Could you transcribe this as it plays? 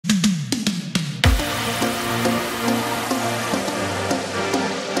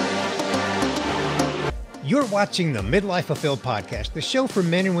You're watching the Midlife Fulfilled podcast, the show for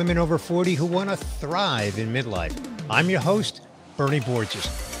men and women over 40 who want to thrive in midlife. I'm your host, Bernie Borges.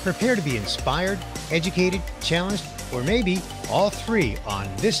 Prepare to be inspired, educated, challenged, or maybe all three on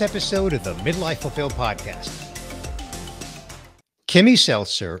this episode of the Midlife Fulfilled podcast. Kimmy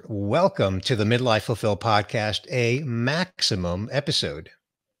Seltzer, welcome to the Midlife Fulfilled podcast, a maximum episode.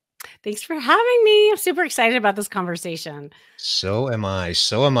 Thanks for having me. I'm super excited about this conversation. So am I.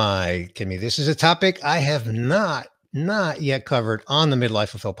 Kimmy, this is a topic I have not yet covered on the Midlife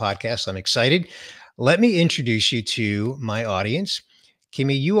Fulfilled podcast. I'm excited. Let me introduce you to my audience.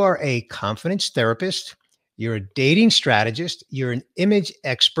 Kimmy, you are a confidence therapist. You're a dating strategist. You're an image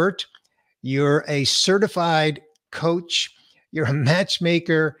expert. You're a certified coach. You're a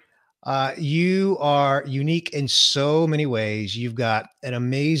matchmaker. You are unique in so many ways. You've got an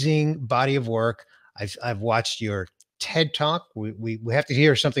amazing body of work. I've watched your TED Talk. We have to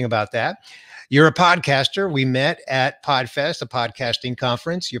hear something about that. You're a podcaster. We met at PodFest, a podcasting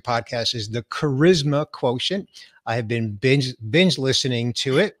conference. Your podcast is the Charisma Quotient. I have been binge listening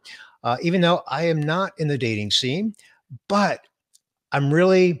to it, even though I am not in the dating scene, but I'm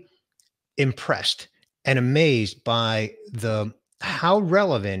really impressed and amazed by how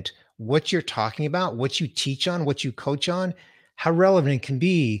relevant what you're talking about, what you teach on, what you coach on, how relevant it can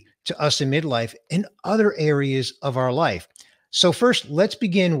be to us in midlife and other areas of our life. So first, let's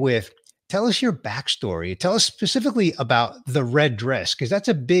begin with, tell us your backstory. Tell us specifically about the red dress, because that's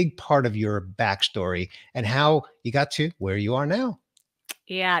a big part of your backstory and how you got to where you are now.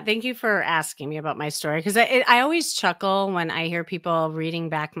 Yeah, thank you for asking me about my story, because I always chuckle when I hear people reading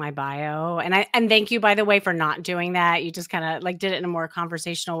back my bio, and thank you, by the way, for not doing that. You just kind of like did it in a more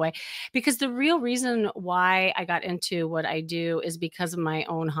conversational way, because the real reason why I got into what I do is because of my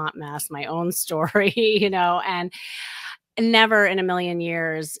own hot mess, my own story, and never in a million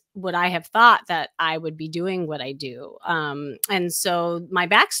years would I have thought that I would be doing what I do. And so my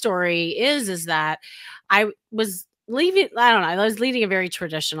backstory is that I was I was leading a very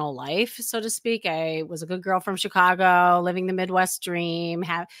traditional life, so to speak. I was a good girl from Chicago, living the Midwest dream,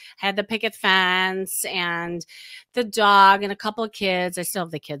 had the picket fence and the dog and a couple of kids. I still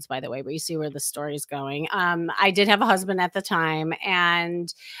have the kids, by the way, but you see where the story is going. I did have a husband at the time,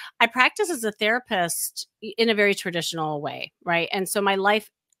 and I practiced as a therapist in a very traditional way, right? And so my life,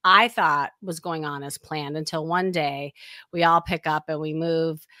 I thought, was going on as planned until one day we all pick up and we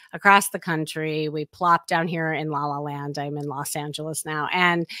move across the country. We plop down here in La La Land. I'm in Los Angeles now.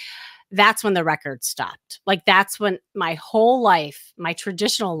 And that's when the record stopped. Like, that's when my whole life, my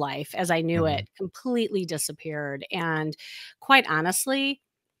traditional life as I knew it, completely disappeared. And quite honestly,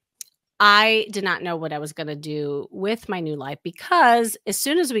 I did not know what I was going to do with my new life, because as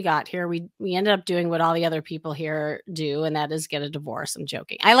soon as we got here, we ended up doing what all the other people here do, and that is get a divorce. I'm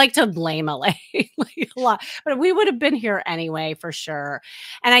joking. I like to blame LA like a lot, but we would have been here anyway, for sure.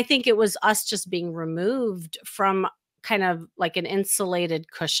 And I think it was us just being removed from kind of like an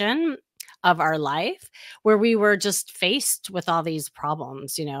insulated cushion of our life, where we were just faced with all these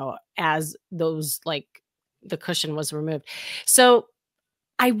problems, as those, like, the cushion was removed. So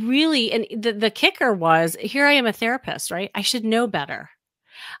I really, and the kicker was, here I am, a therapist, right? I should know better.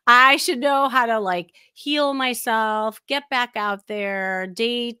 I should know how to, like, heal myself, get back out there,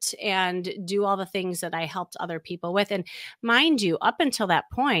 date, and do all the things that I helped other people with. And mind you, up until that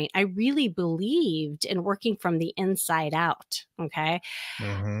point, I really believed in working from the inside out. Okay.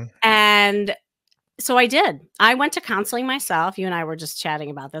 And so I did. I went to counseling myself. You and I were just chatting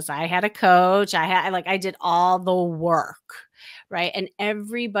about this. I had a coach. I did all the work. Right. And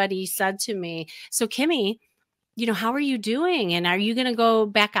everybody said to me, so Kimmy, how are you doing? And are you going to go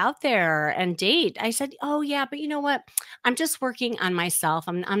back out there and date? I said, oh yeah, but you know what? I'm just working on myself.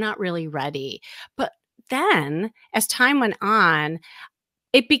 I'm not really ready. But then as time went on,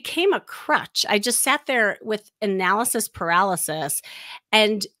 it became a crutch. I just sat there with analysis paralysis,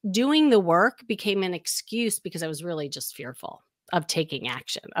 and doing the work became an excuse because I was really just fearful of taking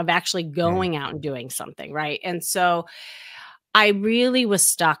action, of actually going out and doing something. Right. And so I really was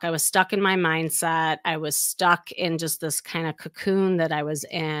stuck. I was stuck in my mindset. I was stuck in just this kind of cocoon that I was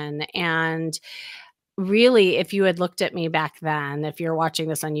in. And really, if you had looked at me back then, if you're watching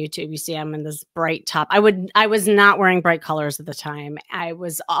this on YouTube, you see I'm in this bright top. I was not wearing bright colors at the time. I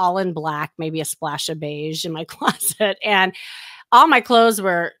was all in black, maybe a splash of beige in my closet. And all my clothes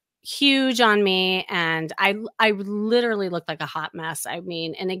were huge on me. And I literally looked like a hot mess. I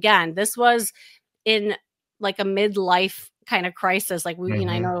mean, and again, this was in like a midlife kind of crisis. Like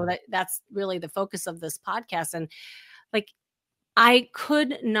I know that's really the focus of this podcast. And like, I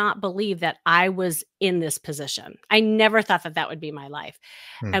could not believe that I was in this position. I never thought that would be my life.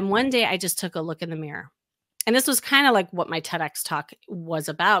 And one day I just took a look in the mirror And this was kind of like what my TEDx talk was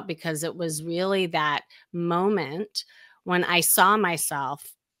about, because it was really that moment when I saw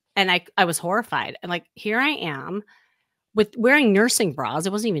myself and I was horrified. And like, here I am with wearing nursing bras.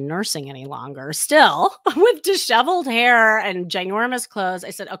 It wasn't even nursing any longer, still with disheveled hair and ginormous clothes. I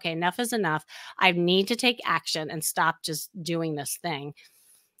said, okay, enough is enough. I need to take action and stop just doing this thing.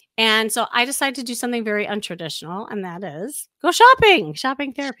 And so I decided to do something very untraditional, and that is go shopping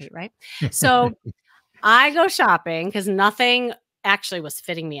therapy, right? So I go shopping because nothing actually was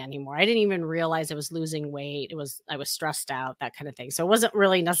fitting me anymore. I didn't even realize I was losing weight. I was stressed out, that kind of thing. So it wasn't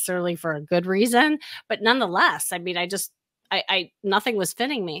really necessarily for a good reason, but nonetheless, I mean, I nothing was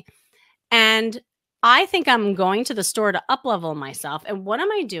fitting me. And I think I'm going to the store to up level myself. And what am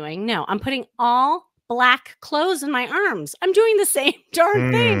I doing? No, I'm putting all black clothes in my arms. I'm doing the same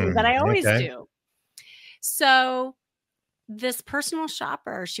darn thing that I always Okay. do. So this personal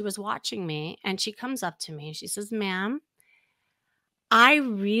shopper, she was watching me and she comes up to me and she says, ma'am, I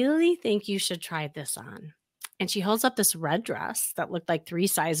really think you should try this on. And she holds up this red dress that looked like 3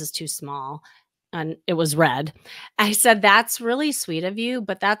 sizes too small. And it was red. I said, that's really sweet of you,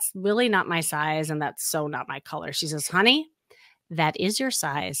 but that's really not my size. And that's so not my color. She says, honey, that is your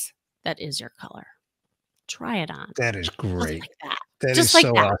size. That is your color. Try it on. That is Just great. like that. That is Just like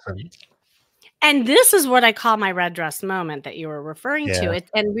so that. awesome. And this is what I call my red dress moment that you were referring to. Yeah.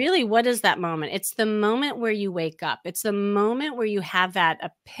 And really, what is that moment? It's the moment where you wake up. It's the moment where you have that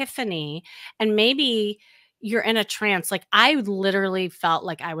epiphany, and maybe you're in a trance. Like I literally felt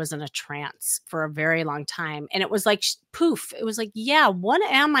like I was in a trance for a very long time. And it was like, poof. It was like, yeah, what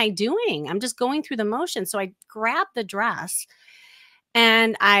am I doing? I'm just going through the motion. So I grabbed the dress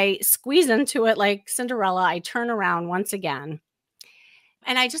and I squeeze into it like Cinderella. I turn around once again.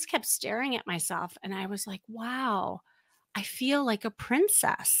 And I just kept staring at myself and I was like, wow, I feel like a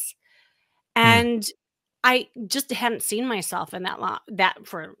princess. Hmm. And I just hadn't seen myself in that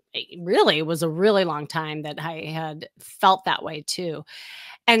for really, it was a really long time that I had felt that way too.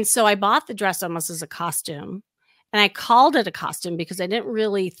 And so I bought the dress almost as a costume, and I called it a costume because I didn't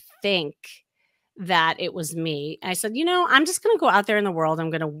really think that it was me. I said, I'm just going to go out there in the world. I'm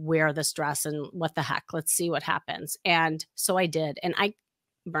going to wear this dress and what the heck, let's see what happens. And so I did. And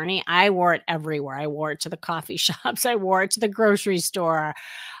Bernie, I wore it everywhere. I wore it to the coffee shops. I wore it to the grocery store.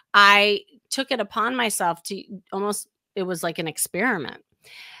 I took it upon myself to almost, it was like an experiment.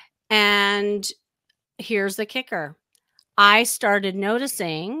 And here's the kicker. I started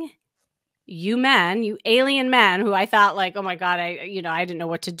noticing you alien men who I thought like, oh my God, I didn't know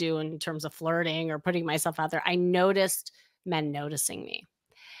what to do in terms of flirting or putting myself out there. I noticed men noticing me.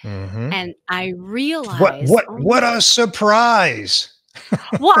 Mhm. And I What realized, what what a surprise.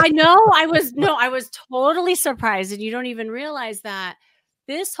 well, I know I was totally surprised. And you don't even realize that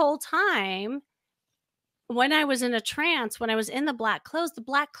this whole time when I was in a trance, when I was in the black clothes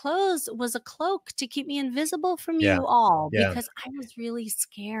was a cloak to keep me invisible from Yeah. you all Yeah. because I was really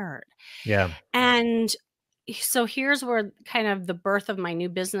scared. Yeah. And so here's where kind of the birth of my new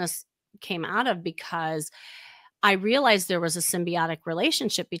business came out of, because I realized there was a symbiotic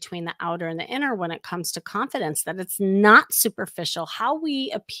relationship between the outer and the inner when it comes to confidence, that it's not superficial. How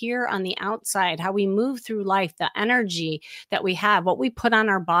we appear on the outside, how we move through life, the energy that we have, what we put on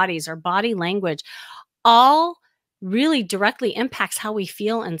our bodies, our body language, all really directly impacts how we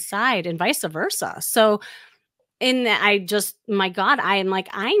feel inside and vice versa. So in that, my God, I am like,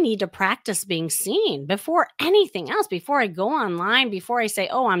 I need to practice being seen before anything else, before I go online, before I say,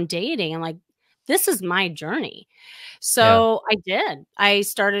 oh, I'm dating. I'm like, this is my journey. Yeah. So I did. I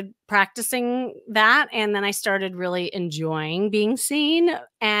started practicing that. And then I started really enjoying being seen.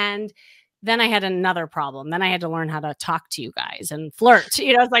 And then I had another problem. Then I had to learn how to talk to you guys and flirt.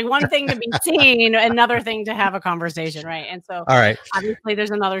 It's like one thing to be seen, another thing to have a conversation. Right. And so All right. obviously there's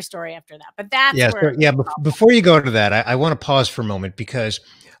another story after that. But that's Yeah. So where yeah, before you go to that, I want to pause for a moment because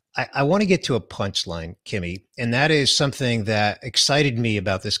I want to get to a punchline, Kimmy, and that is something that excited me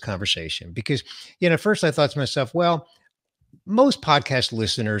about this conversation because, at first I thought to myself, well, most podcast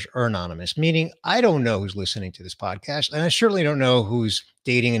listeners are anonymous, meaning I don't know who's listening to this podcast, and I certainly don't know who's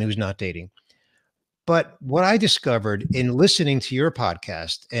dating and who's not dating. But what I discovered in listening to your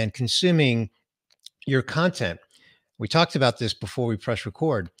podcast and consuming your content, we talked about this before we press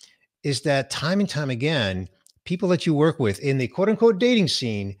record, is that time and time again, people that you work with in the quote unquote dating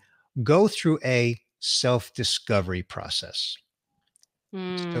scene go through a self discovery process. So,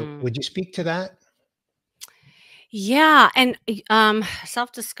 Hmm. would you speak to that? Yeah, and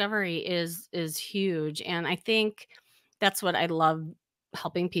self-discovery is huge, and I think that's what I love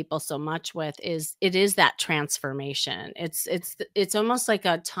helping people so much with is it is that transformation. It's almost like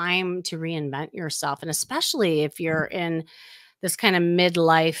a time to reinvent yourself, and especially if you're in this kind of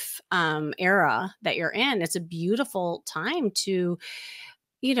midlife era that you're in, it's a beautiful time to,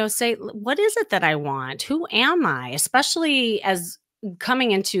 say, what is it that I want? Who am I? Especially as coming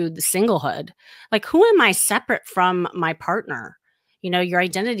into the singlehood. Like, who am I separate from my partner? Your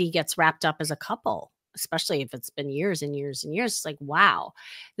identity gets wrapped up as a couple, especially if it's been years and years and years. It's like, wow,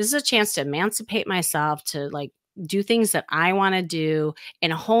 this is a chance to emancipate myself, to like do things that I want to do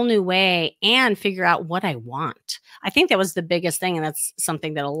in a whole new way and figure out what I want. I think that was the biggest thing. And that's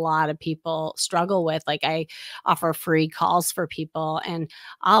something that a lot of people struggle with. Like, I offer free calls for people, and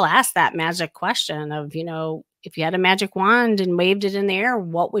I'll ask that magic question of, if you had a magic wand and waved it in the air,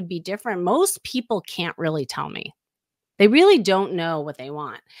 what would be different? Most people can't really tell me. They really don't know what they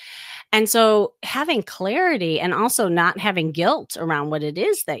want. And so having clarity and also not having guilt around what it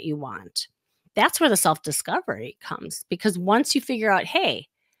is that you want, that's where the self-discovery comes. Because once you figure out, hey,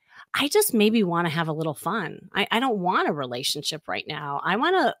 I just maybe want to have a little fun. I don't want a relationship right now. I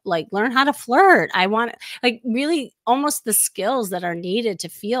want to like learn how to flirt. I want like really almost the skills that are needed to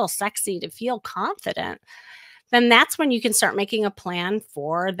feel sexy, to feel confident. Then that's when you can start making a plan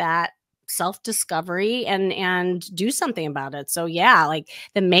for that self-discovery and do something about it. So yeah, like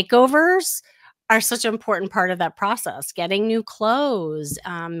the makeovers are such an important part of that process. Getting new clothes,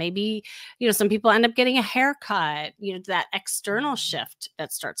 maybe some people end up getting a haircut. That external shift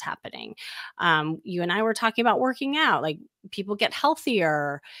that starts happening. You and I were talking about working out. Like, people get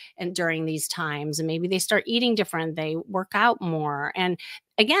healthier and during these times, and maybe they start eating different. They work out more, and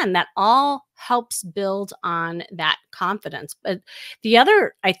again, that all helps build on that confidence. But the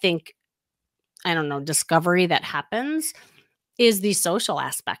other, I think, I don't know, discovery that happens is the social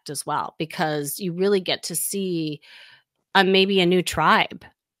aspect as well, because you really get to see maybe a new tribe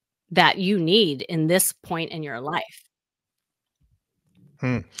that you need in this point in your life.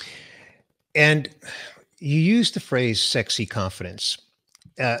 Hmm. And you use the phrase sexy confidence.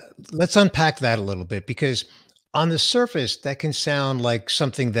 Uh, let's unpack that a little bit, because on the surface, that can sound like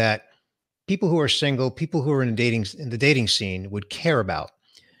something that people who are single, people who are in the dating scene would care about.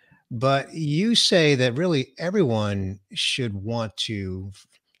 But you say that really everyone should want to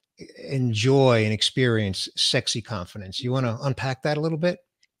enjoy and experience sexy confidence. You want to unpack that a little bit?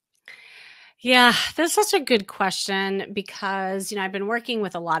 Yeah, that's such a good question because, I've been working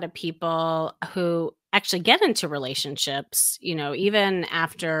with a lot of people who actually get into relationships, even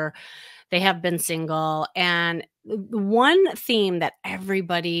after they have been single. And the one theme that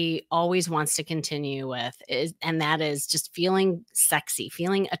everybody always wants to continue with and that is just feeling sexy,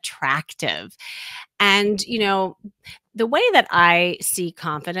 feeling attractive. And, the way that I see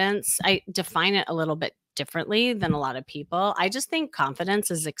confidence, I define it a little bit differently than a lot of people. I just think confidence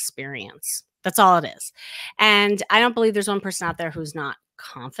is experience. That's all it is. And I don't believe there's one person out there who's not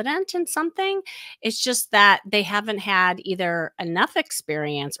confident in something. It's just that they haven't had either enough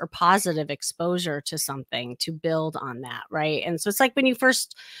experience or positive exposure to something to build on that. Right. And so it's like when you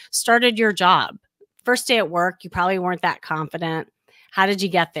first started your job, first day at work, you probably weren't that confident. How did you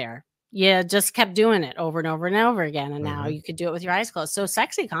get there? You just kept doing it over and over and over again. And now Mhm. you could do it with your eyes closed. So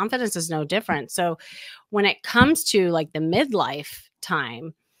sexy confidence is no different. So when it comes to like the midlife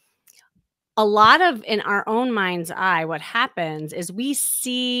time, a lot of in our own mind's eye, what happens is we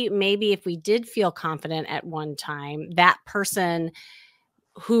see maybe if we did feel confident at one time, that person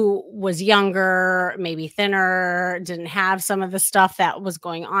who was younger, maybe thinner, didn't have some of the stuff that was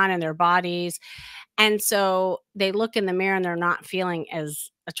going on in their bodies. And so they look in the mirror and they're not feeling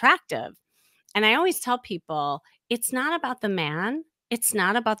as attractive. And I always tell people it's not about the man, it's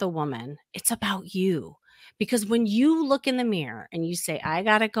not about the woman, it's about you. Because when you look in the mirror and you say, I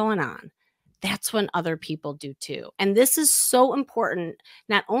got it going on, that's when other people do too. And this is so important,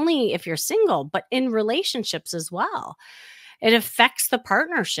 not only if you're single, but in relationships as well. It affects the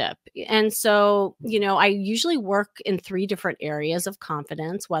partnership. And so, I usually work in three different areas of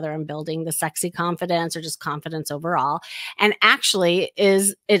confidence, whether I'm building the sexy confidence or just confidence overall. And actually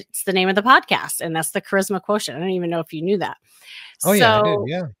it's the name of the podcast, and that's the charisma quotient. I don't even know if you knew that. Oh yeah, I did. So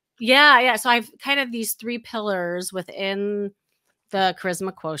Yeah. yeah, yeah. So I've kind of these three pillars within the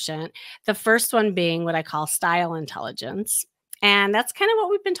charisma quotient. The first one being what I call style intelligence. And that's kind of what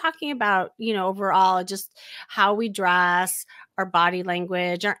we've been talking about, overall, just how we dress, our body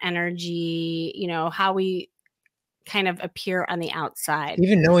language, our energy, how we kind of appear on the outside.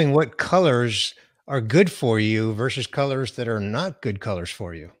 Even knowing what colors are good for you versus colors that are not good colors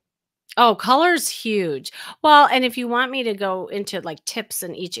for you. Oh, color's huge. Well, and if you want me to go into like tips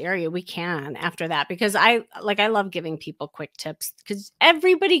in each area, we can after that because I love giving people quick tips because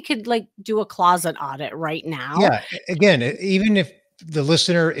everybody could like do a closet audit right now. Yeah, again, even if the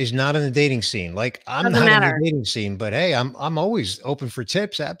listener is not in the dating scene, like I'm Doesn't not in the matter. dating scene, but hey, I'm always open for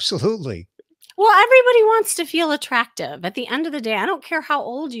tips. Absolutely. Well, everybody wants to feel attractive. At the end of the day, I don't care how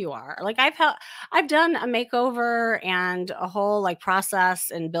old you are. Like I've done a makeover and a whole like process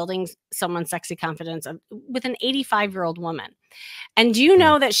in building someone's sexy confidence with an 85-year-old woman. And do you Mm,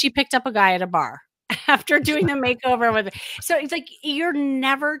 know that she picked up a guy at a bar after doing the makeover with so it's like you're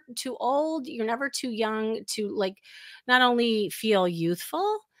never too old, you're never too young to like not only feel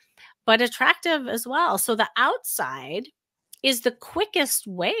youthful, but attractive as well. So the outside is the quickest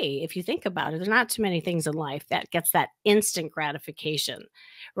way if you think about it. There's not too many things in life that gets that instant gratification,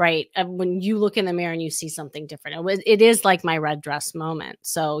 right? When you look in the mirror and you see something different. It is like my red dress moment.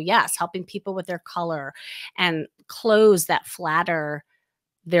 So yes, helping people with their color and clothes that flatter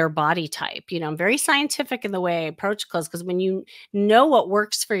their body type. You know, I'm very scientific in the way I approach clothes because when you know what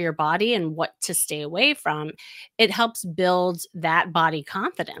works for your body and what to stay away from, it helps build that body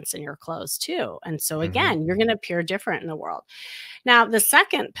confidence in your clothes too. And so mhm. again, you're going to appear different in the world. Now, the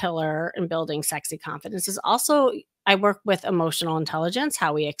second pillar in building sexy confidence is also I work with emotional intelligence,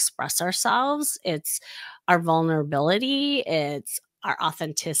 how we express ourselves. It's our vulnerability, it's our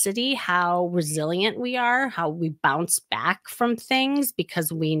authenticity, how resilient we are, how we bounce back from things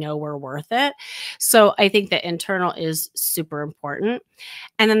because we know we're worth it. So I think the internal is super important.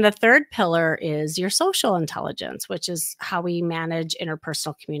 And then the third pillar is your social intelligence, which is how we manage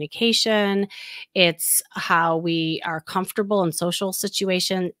interpersonal communication. It's how we are comfortable in social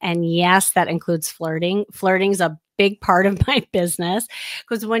situations. And yes, that includes flirting. Flirting is a big part of my business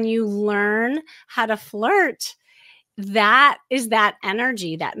because when you learn how to flirt, that is that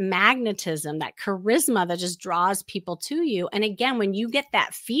energy, that magnetism, that charisma that just draws people to you. And again, when you get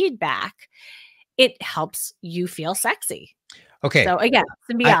that feedback, it helps you feel sexy. Okay, So again,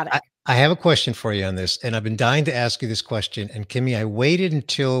 I symbiotic. I I have a question for you on this, and I've been dying to ask you this question, and Kimmy, I waited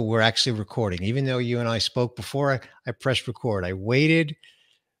until we're actually recording, even though you and I spoke before I pressed record. I waited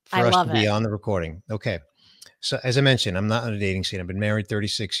I for us to love be it. on the recording. Okay. So as I mentioned, I'm not on a dating scene. I've been married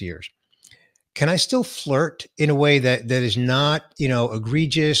 36 years. Can I still flirt in a way that is not,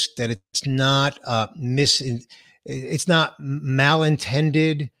 egregious, that it's not it's not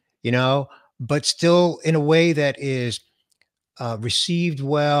malintended, but still in a way that is received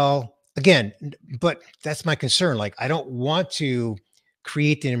well. Again, but that's my concern. Like, I don't want to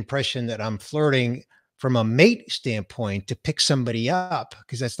create the impression that I'm flirting from a mate standpoint to pick somebody up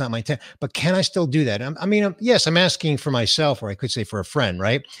because that's not my intent. But can I still do that? Yes, I'm asking for myself, or I could say for a friend,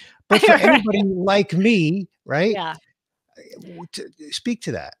 right? But for Right. anybody like me, right? Yeah. Speak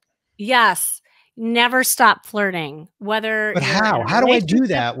to that. Yes. Never stop flirting, whether But you're in how? a How do I do relationship.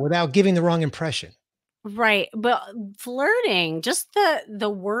 that without giving the wrong impression? Right. But flirting, just the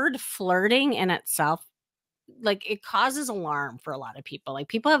word flirting in itself, like it causes alarm for a lot of people. Like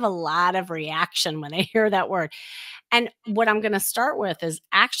people have a lot of reaction when they hear that word. And what I'm going to start with is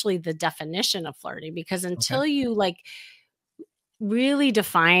actually the definition of flirting because Okay. until you like really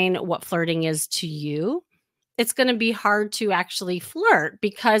define what flirting is to you, it's going to be hard to actually flirt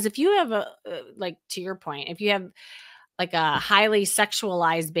because if you have like to your point, if you have like a highly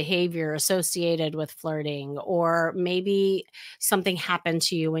sexualized behavior associated with flirting, or maybe something happened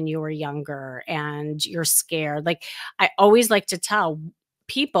to you when you were younger and you're scared. Like, I always like to tell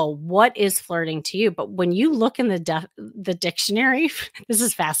people what is flirting to you. But when you look in the dictionary, this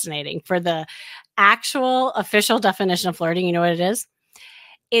is fascinating. For the actual official definition of flirting, you know what it is?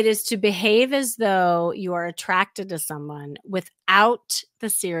 It is to behave as though you are attracted to someone without the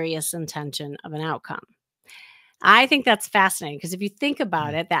serious intention of an outcome. I think that's fascinating because if you think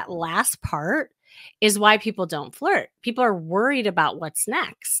about Mm, it, that last part is why people don't flirt. People are worried about what's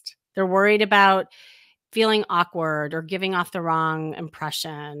next. They're worried about feeling awkward or giving off the wrong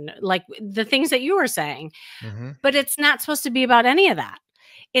impression, like the things that you were saying. mhm. But it's not supposed to be about any of that.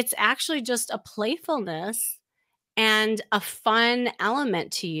 It's actually just a playfulness and a fun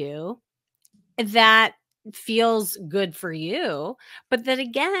element to you that feels good for you, but that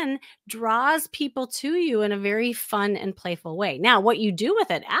again draws people to you in a very fun and playful way. Now, what you do with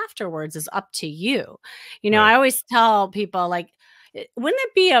it afterwards is up to you. You know, Right. I always tell people like wouldn't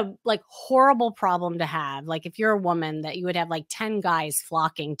it be a like horrible problem to have like if you're a woman that you would have like 10 guys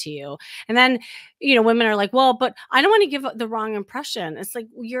flocking to you and then women are like well but I don't want to give the wrong impression. It's like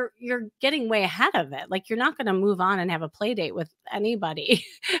you're getting way ahead of it. Like you're not going to move on and have a play date with anybody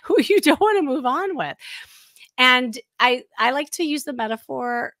who you don't want to move on with. And I like to use the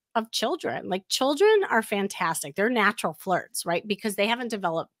metaphor. of children. Like children are fantastic. They're natural flirts, right? Because they haven't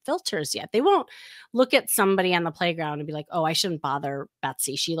developed filters yet. They won't look at somebody on the playground and be like, "Oh, I shouldn't bother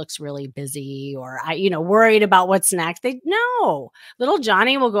Betsy. She looks really busy," or worried about what's next. They no. Little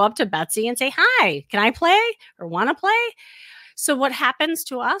Johnny will go up to Betsy and say, "Hi, can I play?" or "Want to play?" So what happens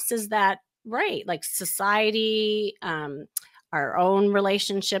to us is that, right, like society, our own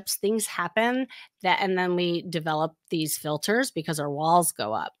relationships, things happen and then we develop these filters because our walls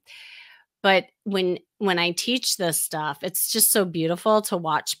go up. But when I teach this stuff, it's just so beautiful to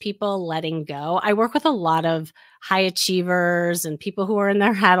watch people letting go. I work with a lot of high achievers and people who are in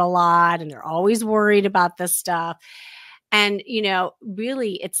their head a lot and they're always worried about this stuff. And,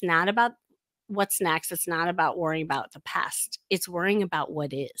 really, it's not about what's next. It's not about worrying about the past. It's worrying about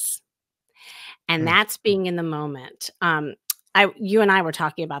what is. And Hmm. that's being in the moment. You and I were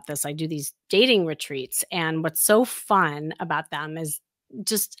talking about this. I do these dating retreats, and what's so fun about them is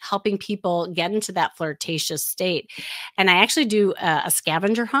just helping people get into that flirtatious state. And I actually do a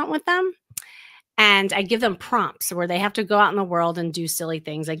scavenger hunt with them, and I give them prompts where they have to go out in the world and do silly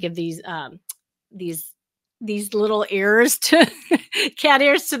things. I give these these little ears to cat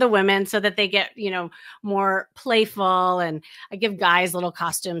ears to the women so that they get more playful, and I give guys little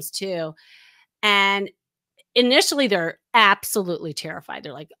costumes too. And initially they're absolutely terrified.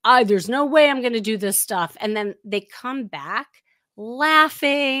 They're like, there's no way I'm going to do this stuff. And then they come back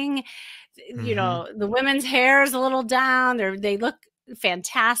laughing. Mm-hmm. The women's hair is a little down. They look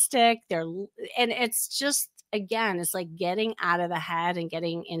fantastic. And it's just, again, it's like getting out of the head and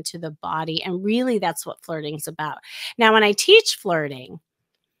getting into the body. And really that's what flirting is about. Now, when I teach flirting,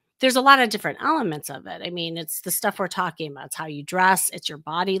 there's a lot of different elements of it. I mean, it's the stuff we're talking about. It's how you dress, it's your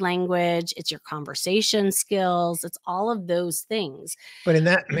body language, it's your conversation skills, it's all of those things. But in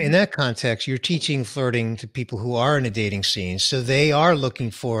that context, you're teaching flirting to people who are in a dating scene, so they are looking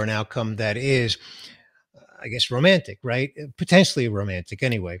for an outcome that is, I guess, romantic, right? Potentially romantic,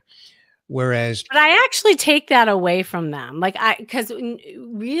 anyway. Whereas, But I actually take that away from them. Because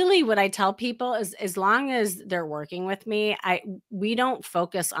really what I tell people is as long as they're working with me, we don't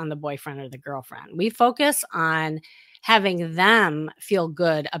focus on the boyfriend or the girlfriend. We focus on having them feel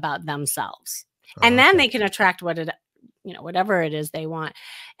good about themselves. And then okay, they can attract whatever it is they want.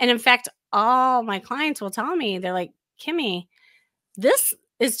 And in fact, all my clients will tell me, they're like, "Kimmy, this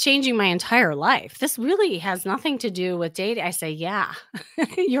is changing my entire life. This really has nothing to do with dating." I say, "Yeah,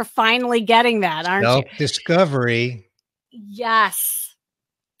 you're finally getting that, aren't you?" self-discovery. Yes,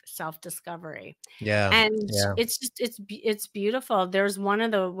 self-discovery. Yeah, And yeah. it's beautiful. There's one of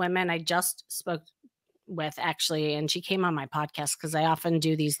the women I just spoke with, actually, and she came on my podcast because I often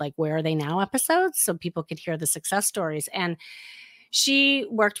do these like "Where Are They Now" episodes so people could hear the success stories. And she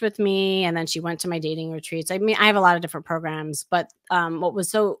worked with me and then she went to my dating retreats. I mean, I have a lot of different programs, but what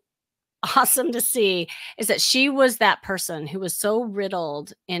was so awesome to see is that she was that person who was so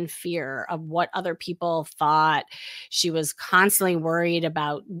riddled in fear of what other people thought. She was constantly worried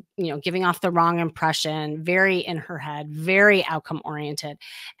about, giving off the wrong impression, very in her head, very outcome oriented.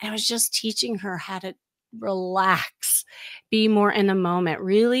 And I was just teaching her how to relax, be more in the moment,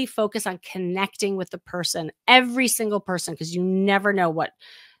 really focus on connecting with the person, every single person, because you never know what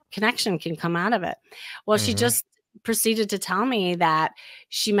connection can come out of it. Well, she Mhm. just proceeded to tell me that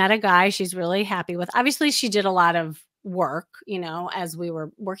she met a guy she's really happy with. Obviously, she did a lot of work, as we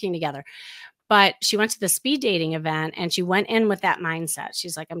were working together. But she went to the speed dating event and she went in with that mindset.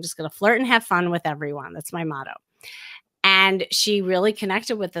 She's like, "I'm just going to flirt and have fun with everyone. That's my motto." And she really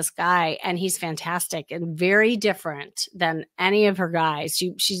connected with this guy, and he's fantastic and very different than any of her guys.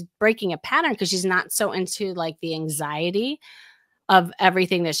 She's breaking a pattern because she's not so into like the anxiety of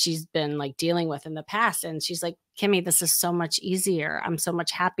everything that she's been like dealing with in the past. And she's like, "Kimmy, this is so much easier. I'm so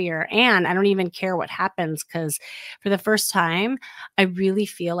much happier. And I don't even care what happens because for the first time, I really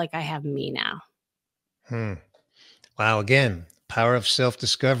feel like I have me now." Hmm. Wow, again, power of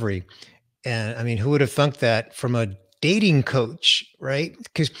self-discovery. And I mean, who would have thunk that from a dating coach, right?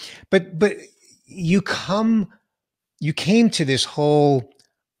 Because but you come you came to this whole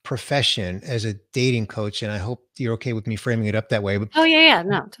profession as a dating coach, and I hope you're okay with me framing it up that way. But Oh, yeah, yeah.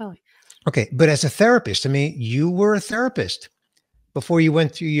 No, totally. okay, but as a therapist, I mean, you were a therapist before you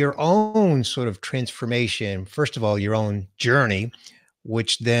went through your own sort of transformation. First of all, your own journey,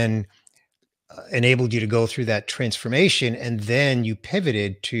 which then enabled you to go through that transformation, and then you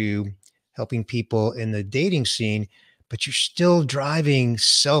pivoted to helping people in the dating scene, but you're still driving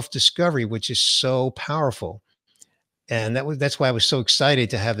self-discovery, which is so powerful. And that's why I was so excited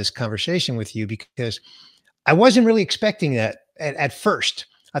to have this conversation with you, because I wasn't really expecting that at first.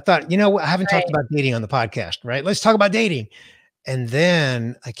 I thought, I haven't talked Right. about dating on the podcast, right? Let's talk about dating. And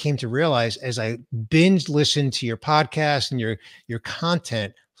then I came to realize as I binge listened to your podcast and your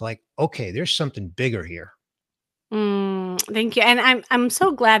content, like, okay, there's something bigger here. Thank you, and I'm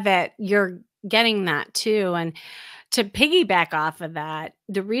so glad that you're getting that too, and to piggyback off of that,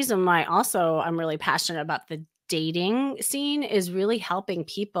 the reason why also I'm really passionate about the dating scene is really helping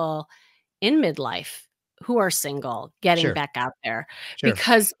people in midlife who are single getting Sure, back out there sure.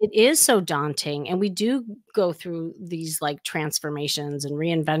 because it is so daunting and we do go through these like transformations and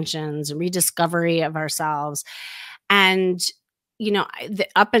reinventions and rediscovery of ourselves. And,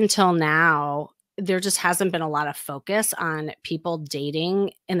 up until now, there just hasn't been a lot of focus on people dating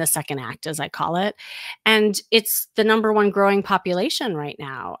in the second act, as I call it. And it's the number one growing population right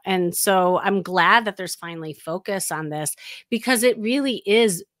now. And so I'm glad that there's finally focus on this because it really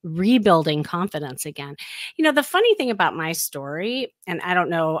is rebuilding confidence again. The funny thing about my story, and I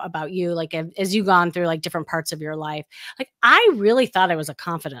don't know about you, like as you've gone through like different parts of your life, like I really thought I was a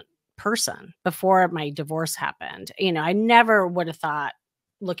confident person before my divorce happened. I never would have thought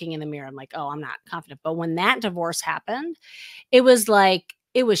looking in the mirror, I'm like, oh, I'm not confident. But when that divorce happened, it was like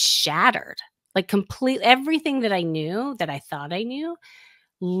it was shattered. Like complete everything that I knew that I thought I knew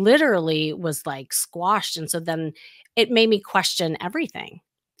literally was like squashed. And so then it made me question everything,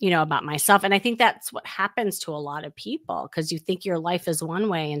 about myself. And I think that's what happens to a lot of people because you think your life is one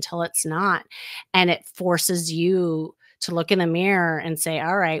way until it's not. And it forces you to look in the mirror and say,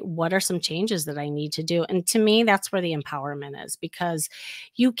 all right, what are some changes that I need to do? And to me, that's where the empowerment is because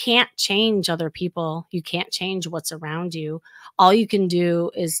you can't change other people. You can't change what's around you. All you can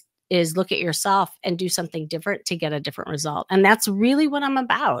do is look at yourself and do something different to get a different result. And that's really what I'm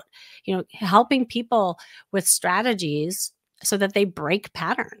about, helping people with strategies so that they break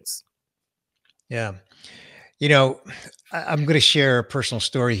patterns. Yeah. You know, I'm going to share a personal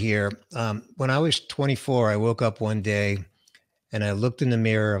story here. When I was 24, I woke up one day and I looked in the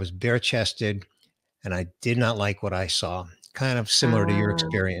mirror. I was bare chested and I did not like what I saw, kind of similar to your Uh,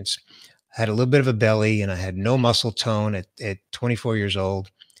 experience. I had a little bit of a belly and I had no muscle tone at 24 years old.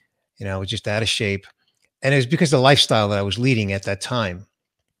 I was just out of shape. And it was because of the lifestyle that I was leading at that time.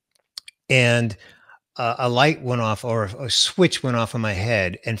 And a light went off or a switch went off in my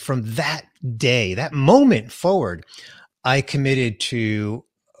head. And from that day, that moment forward, I committed to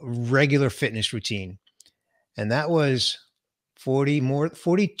regular fitness routine. And that was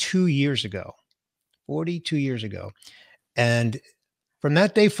 42 years ago. 42 years ago. And from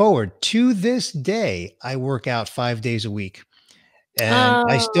that day forward to this day, I work out 5 days a week. And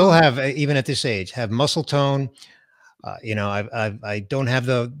I still oh, have, even at this age, have muscle tone. I don't have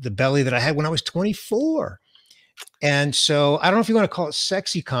the belly that I had when I was 24. And so I don't know if you want to call it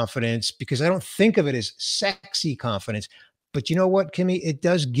sexy confidence because I don't think of it as sexy confidence. But you know what, Kimmy? It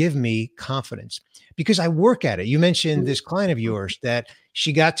does give me confidence because I work at it. You mentioned mm, this client of yours that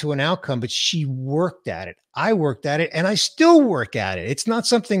she got to an outcome, but she worked at it. I worked at it and I still work at it. It's not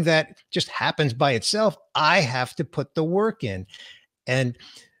something that just happens by itself. I have to put the work in. And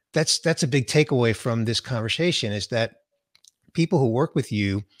that's a big takeaway from this conversation is that people who work with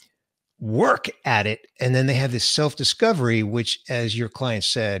you work at it and then they have this self-discovery which as your client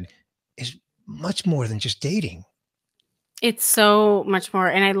said is much more than just dating. it's so much more.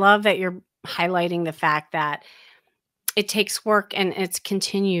 And I love that you're highlighting the fact that it takes work and it's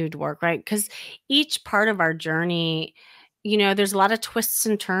continued work, right? Because each part of our journey, there's a lot of twists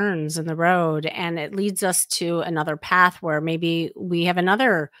and turns in the road, and it leads us to another path where maybe we have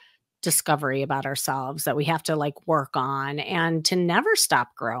another discovery about ourselves that we have to like work on and to never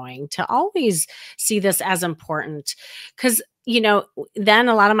stop growing, to always see this as important. Because, then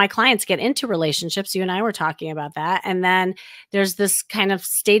a lot of my clients get into relationships. You and I were talking about that. And then there's this kind of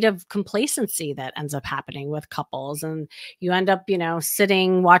state of complacency that ends up happening with couples. And you end up,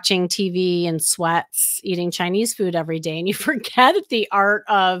 sitting, watching TV in sweats, eating Chinese food every day. And you forget the art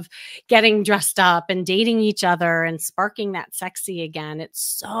of getting dressed up and dating each other and sparking that sexy again. It's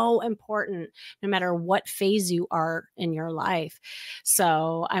so important no matter what phase you are in your life.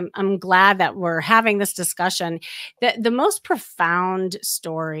 So I'm glad that we're having this discussion. The most profound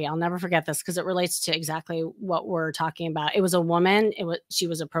story, I'll never forget this because it relates to exactly what we're talking about. It was a woman, she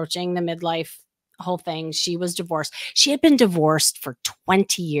was approaching the midlife whole thing. She was divorced. She had been divorced for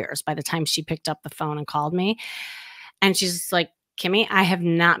 20 years by the time she picked up the phone and called me. And she's like, Kimmy, I have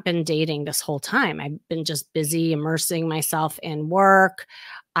not been dating this whole time. I've been just busy immersing myself in work.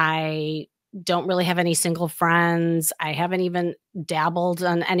 I don't really have any single friends. I haven't even dabbled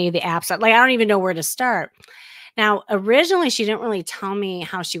on any of the apps. Like, I don't even know where to start. Now, originally, she didn't really tell me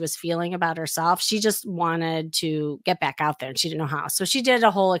how she was feeling about herself. She just wanted to get back out there and she didn't know how. So she did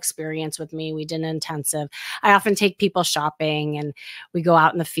a whole experience with me. We did an intensive. I often take people shopping and we go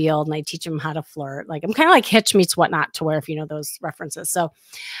out in the field and I teach them how to flirt. Like I'm kind of like Hitch meets What Not to Wear, if you know those references. So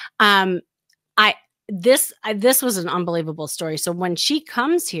um I this was an unbelievable story. So when she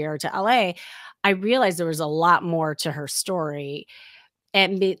comes here to LA, I realized there was a lot more to her story.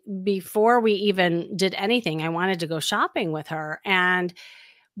 And before we even did anything, I wanted to go shopping with her. And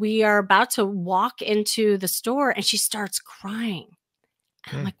we are about to walk into the store and she starts crying.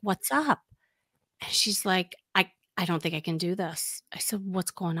 And I'm Mm, like, "What's up?" And she's like, I don't think I can do this." I said,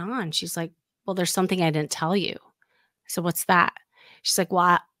 "What's going on?" She's like, "Well, there's something I didn't tell you." I said, "What's that?" She's like,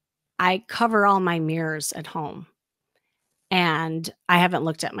 "Well, I cover all my mirrors at home and I haven't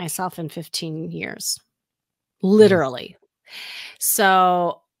looked at myself in 15 years." mm, Literally.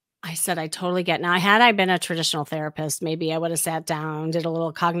 So I said, I totally get. Now, had I been a traditional therapist, maybe I would have sat down, did a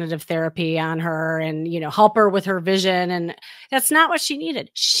little cognitive therapy on her and, help her with her vision. And that's not what she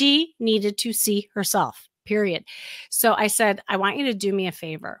needed. She needed to see herself, period. So I said, I want you to do me a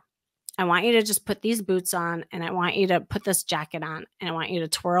favor. I want you to just put these boots on and I want you to put this jacket on and I want you to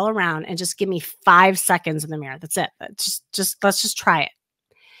twirl around and just give me 5 seconds in the mirror. That's it. Let's just try it.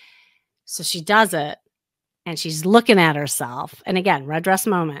 So she does it and she's looking at herself. And again, red dress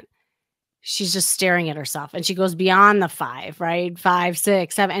moment. She's just staring at herself and she goes beyond the 5, right? 5,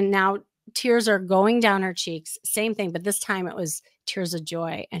 6, 7. And now tears are going down her cheeks. Same thing, but this time it was tears of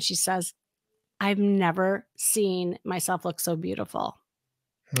joy. And she says, I've never seen myself look so beautiful.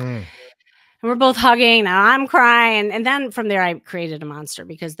 mm. And we're both hugging. Now I'm crying. And then from there, I created a monster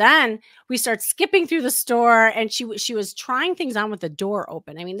because then we start skipping through the store and she was trying things on with the door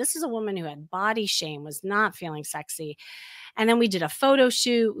open. I mean, this is a woman who had body shame, was not feeling sexy. And then we did a photo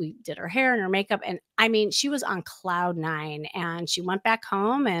shoot. We did her hair and her makeup. And I mean, she was on cloud 9 and she went back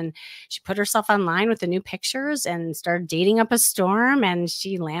home and she put herself online with the new pictures and started dating up a storm. And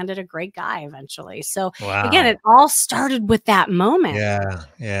she landed a great guy eventually. So again, Wow. it all started with that moment. Yeah.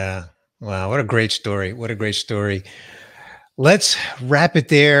 Yeah. Wow. What a great story. What a great story. Let's wrap it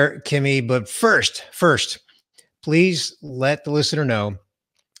there, Kimmy. But first, please let the listener know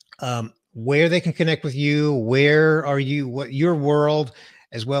where they can connect with you. Where are you? What your world,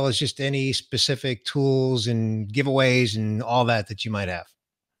 as well as just any specific tools and giveaways and all that you might have.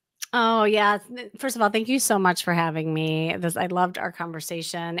 Oh, yeah. First of all, thank you so much for having me. I loved our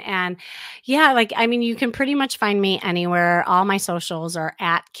conversation. And yeah, like, I mean, you can pretty much find me anywhere. All my socials are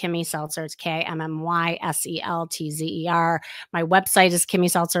at Kimmy Seltzer. It's KimmySeltzer. My website is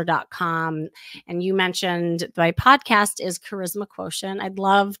kimmyseltzer.com. And you mentioned my podcast is Charisma Quotient. I'd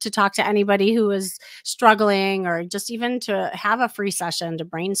love to talk to anybody who is struggling or just even to have a free session to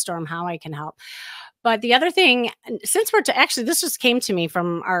brainstorm how I can help. But the other thing, since actually, this just came to me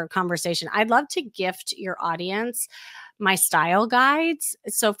from our conversation. I'd love to gift your audience my style guides.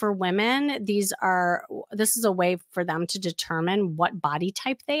 So for women, this is a way for them to determine what body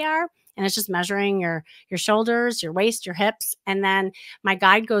type they are. And it's just measuring your shoulders, your waist, your hips. And then my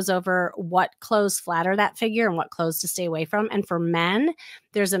guide goes over what clothes flatter that figure and what clothes to stay away from. And for men,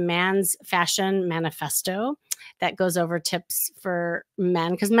 there's a man's fashion manifesto that goes over tips for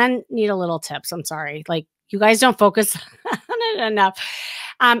men because men need a little tips. I'm sorry. Like you guys don't focus on it enough.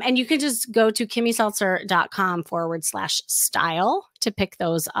 And you can just go to kimmyseltzer.com/style to pick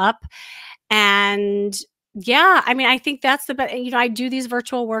those up. And yeah, I mean, I think that's the best. I do these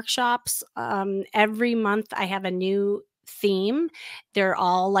virtual workshops. Every month I have a new theme. They're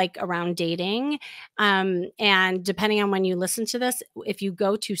all like around dating. And depending on when you listen to this, if you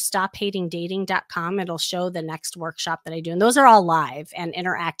go to stophatingdating.com, it'll show the next workshop that I do. And those are all live and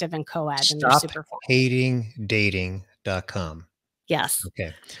interactive and co-ed, and they're super fun. StopHatingDating.com. Yes.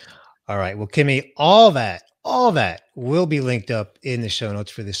 Okay. All right. Well, Kimmy, all that will be linked up in the show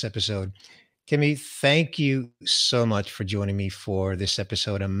notes for this episode. Kimmy, thank you so much for joining me for this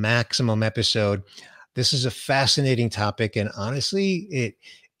episode, a maximum episode. This is a fascinating topic, and honestly,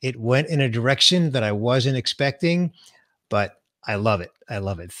 it went in a direction that I wasn't expecting, but I love it. I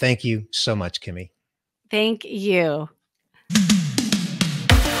love it. Thank you so much, Kimmy. Thank you.